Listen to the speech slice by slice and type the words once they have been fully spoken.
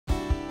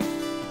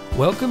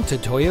Welcome to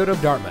Toyota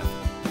of Dartmouth.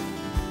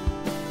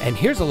 And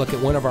here's a look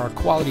at one of our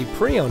quality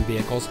pre-owned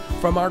vehicles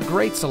from our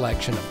great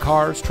selection of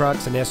cars,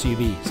 trucks, and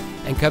SUVs,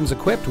 and comes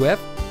equipped with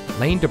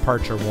lane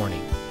departure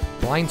warning,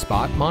 blind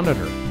spot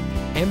monitor,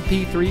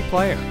 MP3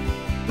 player,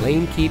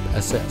 lane keep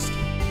assist,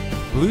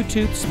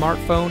 Bluetooth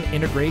smartphone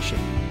integration,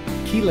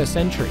 keyless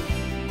entry,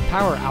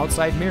 power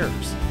outside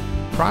mirrors,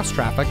 cross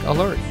traffic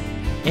alert,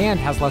 and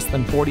has less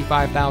than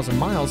 45,000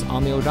 miles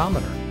on the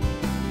odometer.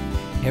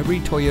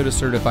 Every Toyota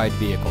certified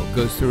vehicle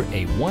goes through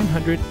a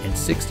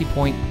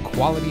 160-point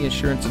quality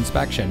assurance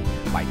inspection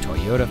by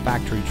Toyota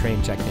factory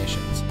trained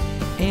technicians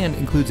and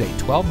includes a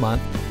 12-month,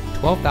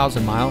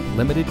 12,000-mile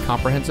limited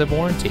comprehensive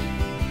warranty.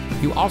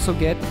 You also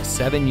get a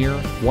 7-year,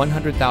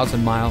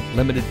 100,000-mile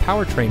limited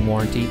powertrain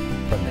warranty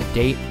from the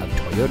date of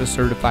Toyota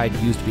certified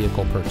used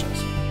vehicle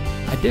purchase.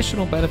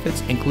 Additional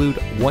benefits include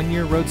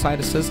 1-year roadside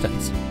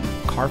assistance,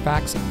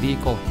 Carfax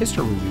vehicle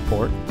history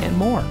report, and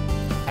more.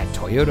 At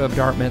Toyota of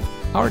Dartmouth,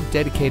 our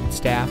dedicated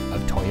staff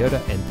of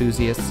Toyota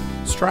enthusiasts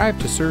strive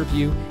to serve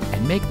you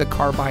and make the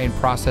car buying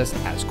process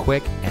as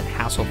quick and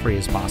hassle-free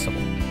as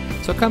possible.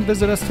 So come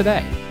visit us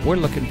today. We're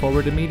looking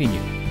forward to meeting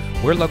you.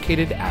 We're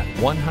located at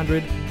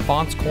 100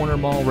 Faunce Corner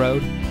Mall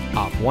Road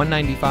off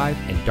 195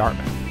 in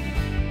Dartmouth.